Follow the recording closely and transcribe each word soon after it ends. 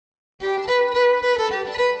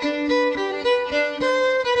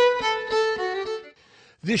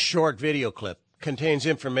This short video clip contains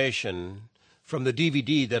information from the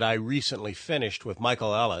DVD that I recently finished with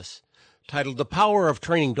Michael Ellis titled The Power of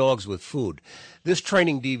Training Dogs with Food. This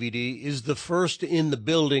training DVD is the first in the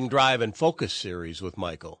Building, Drive, and Focus series with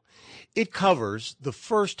Michael. It covers the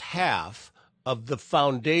first half of the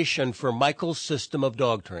foundation for Michael's system of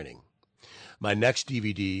dog training. My next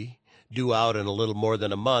DVD, due out in a little more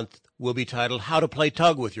than a month, will be titled How to Play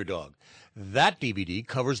Tug with Your Dog. That DVD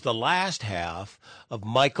covers the last half of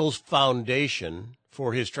Michael's foundation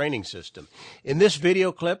for his training system. In this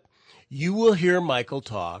video clip, you will hear Michael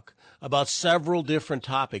talk about several different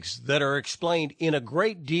topics that are explained in a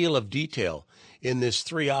great deal of detail in this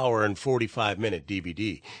 3-hour and 45-minute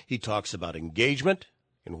DVD. He talks about engagement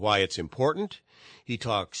and why it's important. He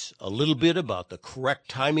talks a little bit about the correct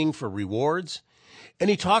timing for rewards. And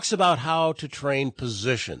he talks about how to train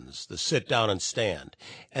positions, the sit down and stand,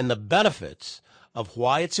 and the benefits of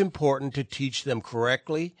why it's important to teach them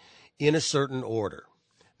correctly in a certain order.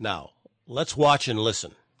 Now, let's watch and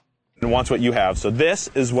listen. And wants what you have. So this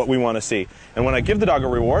is what we want to see. And when I give the dog a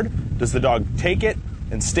reward, does the dog take it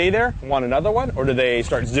and stay there and want another one, or do they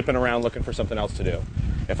start zipping around looking for something else to do?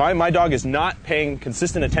 If my dog is not paying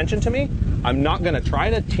consistent attention to me, I'm not going to try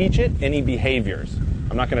to teach it any behaviors.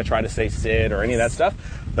 I'm not going to try to say sit or any of that stuff.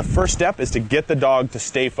 The first step is to get the dog to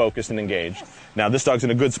stay focused and engaged. Now this dog's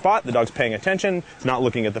in a good spot. The dog's paying attention. It's not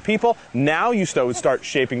looking at the people. Now you start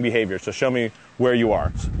shaping behavior. So show me where you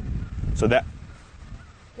are. So that.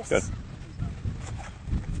 Yes. Good.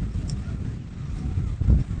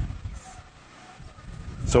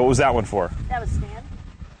 So what was that one for? That was stand.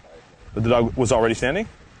 But the dog was already standing?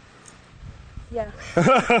 Yeah.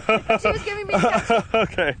 She was giving me instructions.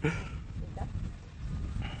 Okay.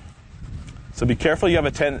 So be careful. You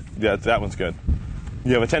have yeah, that one's good.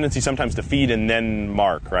 You have a tendency sometimes to feed and then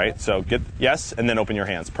mark, right? So get yes, and then open your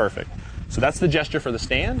hands. Perfect. So that's the gesture for the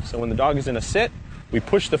stand. So when the dog is in a sit, we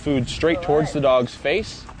push the food straight towards the dog's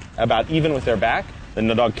face, about even with their back. Then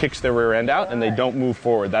the dog kicks their rear end out and they don't move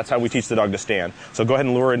forward. That's how we teach the dog to stand. So go ahead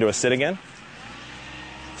and lure her into a sit again.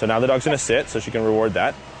 So now the dog's in a sit, so she can reward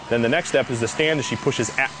that. Then the next step is the stand as she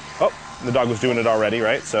pushes at, oh, the dog was doing it already,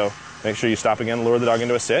 right? So make sure you stop again, lure the dog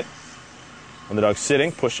into a sit. When the dog's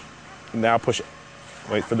sitting, push, now push,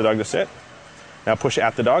 wait for the dog to sit. Now push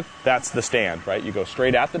at the dog, that's the stand, right? You go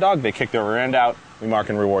straight at the dog, they kick their rear end out, we mark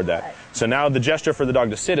and reward that. So now the gesture for the dog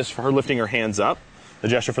to sit is for her lifting her hands up. The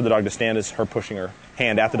gesture for the dog to stand is her pushing her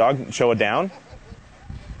hand at the dog, show it down.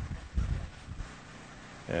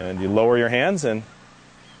 And you lower your hands and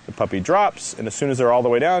the puppy drops, and as soon as they're all the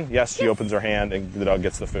way down, yes, she opens her hand and the dog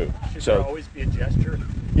gets the food. Should there always be a gesture?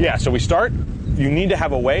 Yeah, so we start, you need to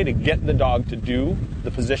have a way to get the dog to do the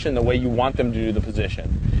position the way you want them to do the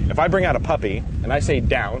position. If I bring out a puppy and I say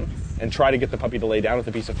down and try to get the puppy to lay down with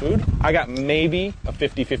a piece of food, I got maybe a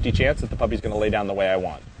 50-50 chance that the puppy's going to lay down the way I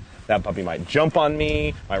want. That puppy might jump on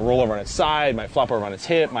me, might roll over on its side, might flop over on its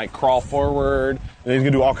hip, might crawl forward, and he's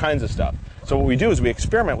going to do all kinds of stuff. So what we do is we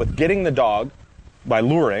experiment with getting the dog, by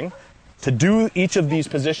luring, to do each of these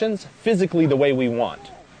positions physically the way we want.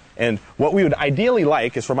 And what we would ideally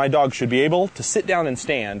like is for my dog should be able to sit down and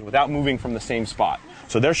stand without moving from the same spot.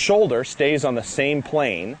 So their shoulder stays on the same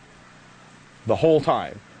plane the whole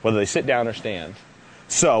time, whether they sit down or stand.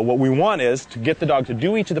 So what we want is to get the dog to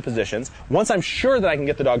do each of the positions. Once I'm sure that I can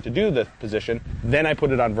get the dog to do the position, then I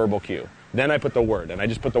put it on verbal cue. Then I put the word, and I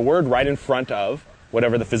just put the word right in front of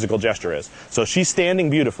whatever the physical gesture is. So she's standing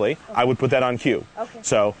beautifully, I would put that on cue. Okay.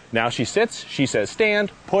 So now she sits, she says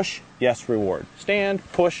stand, push, yes, reward. Stand,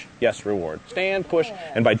 push, yes, reward. Stand, push.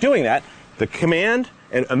 And by doing that, the command,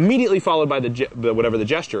 and immediately followed by whatever the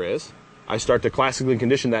gesture is, I start to classically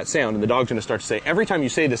condition that sound, and the dog's going to start to say, every time you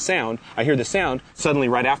say this sound, I hear the sound, suddenly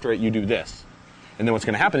right after it you do this. And then what's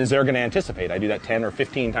going to happen is they're going to anticipate. I do that 10 or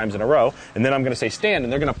 15 times in a row, and then I'm going to say stand,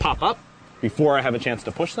 and they're going to pop up before I have a chance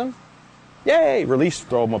to push them. Yay, release,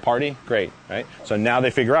 throw them a party, great, right? So now they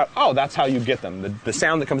figure out, oh, that's how you get them. The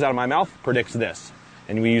sound that comes out of my mouth predicts this.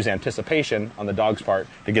 And we use anticipation on the dog's part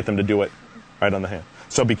to get them to do it right on the hand.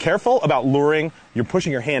 So be careful about luring. You're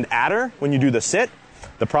pushing your hand at her when you do the sit.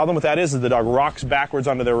 The problem with that is the dog rocks backwards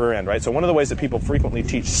onto their rear end, right? So one of the ways that people frequently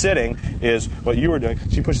teach sitting is what you were doing.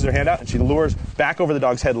 She pushes her hand out and she lures back over the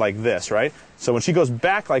dog's head like this, right? So when she goes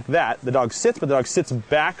back like that, the dog sits, but the dog sits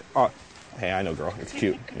back on... Hey, I know, girl. It's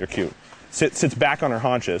cute. You're cute. Sits back on her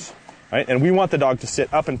haunches, right? And we want the dog to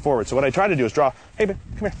sit up and forward. So what I try to do is draw, hey, babe,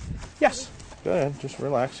 come here. Yes. Go ahead. Just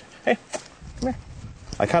relax. Hey, come here.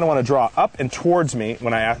 I kind of want to draw up and towards me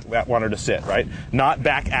when I want her to sit, right? Not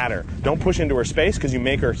back at her. Don't push into her space because you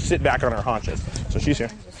make her sit back on her haunches. So she's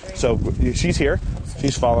here. So she's here.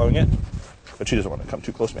 She's following it. But she doesn't want to come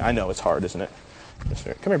too close to me. I know it's hard, isn't it?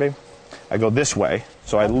 Come here, baby. I go this way,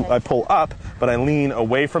 so I pull up, but I lean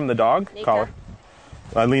away from the dog collar.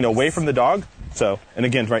 I lean away from the dog. So, and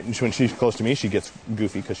again, right when she's close to me, she gets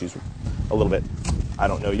goofy because she's a little bit, I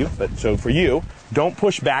don't know you, but so for you, don't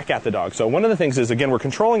push back at the dog. So one of the things is, again, we're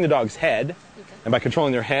controlling the dog's head, and by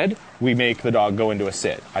controlling their head, we make the dog go into a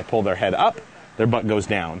sit. I pull their head up, their butt goes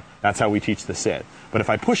down. That's how we teach the sit. But if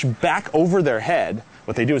I push back over their head,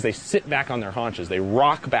 what they do is they sit back on their haunches. They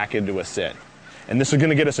rock back into a sit. And this is going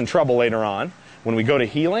to get us in trouble later on when we go to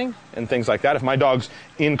heeling and things like that. If my dog's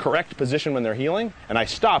in correct position when they're heeling, and I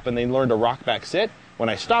stop and they learn to rock back sit, when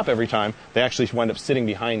I stop every time, they actually wind up sitting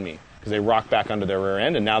behind me because they rock back under their rear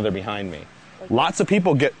end, and now they're behind me. Lots of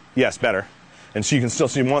people get, yes, better. And she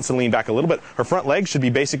wants to lean back a little bit. Her front legs should be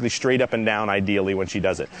basically straight up and down, ideally, when she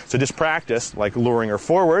does it. So just practice, like luring her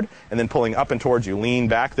forward and then pulling up and towards you. Lean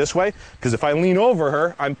back this way, because if I lean over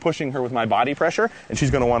her, I'm pushing her with my body pressure, and she's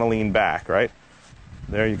going to want to lean back, right?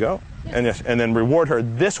 There you go. And then reward her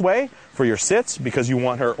this way for your sits, because you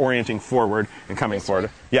want her orienting forward and coming forward.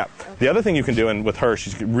 Yeah. Okay. The other thing you can do, and with her,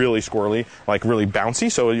 she's really squirrely, like really bouncy,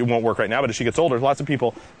 so it won't work right now, but as she gets older, lots of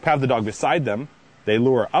people have the dog beside them. They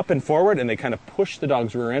lure up and forward, and they kind of push the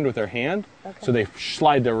dog's rear end with their hand, so they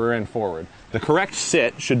slide their rear end forward. The correct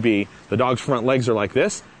sit should be the dog's front legs are like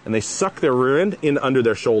this, and they suck their rear end in under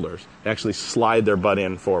their shoulders. They actually slide their butt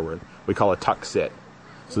in forward. We call a tuck sit.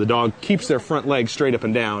 So the dog keeps their front legs straight up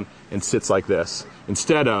and down and sits like this,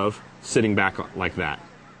 instead of sitting back like that.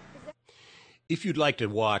 If you'd like to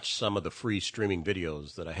watch some of the free streaming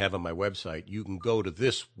videos that I have on my website, you can go to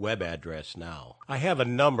this web address now. I have a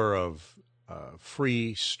number of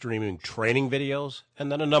free streaming training videos,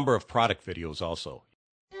 and then a number of product videos also.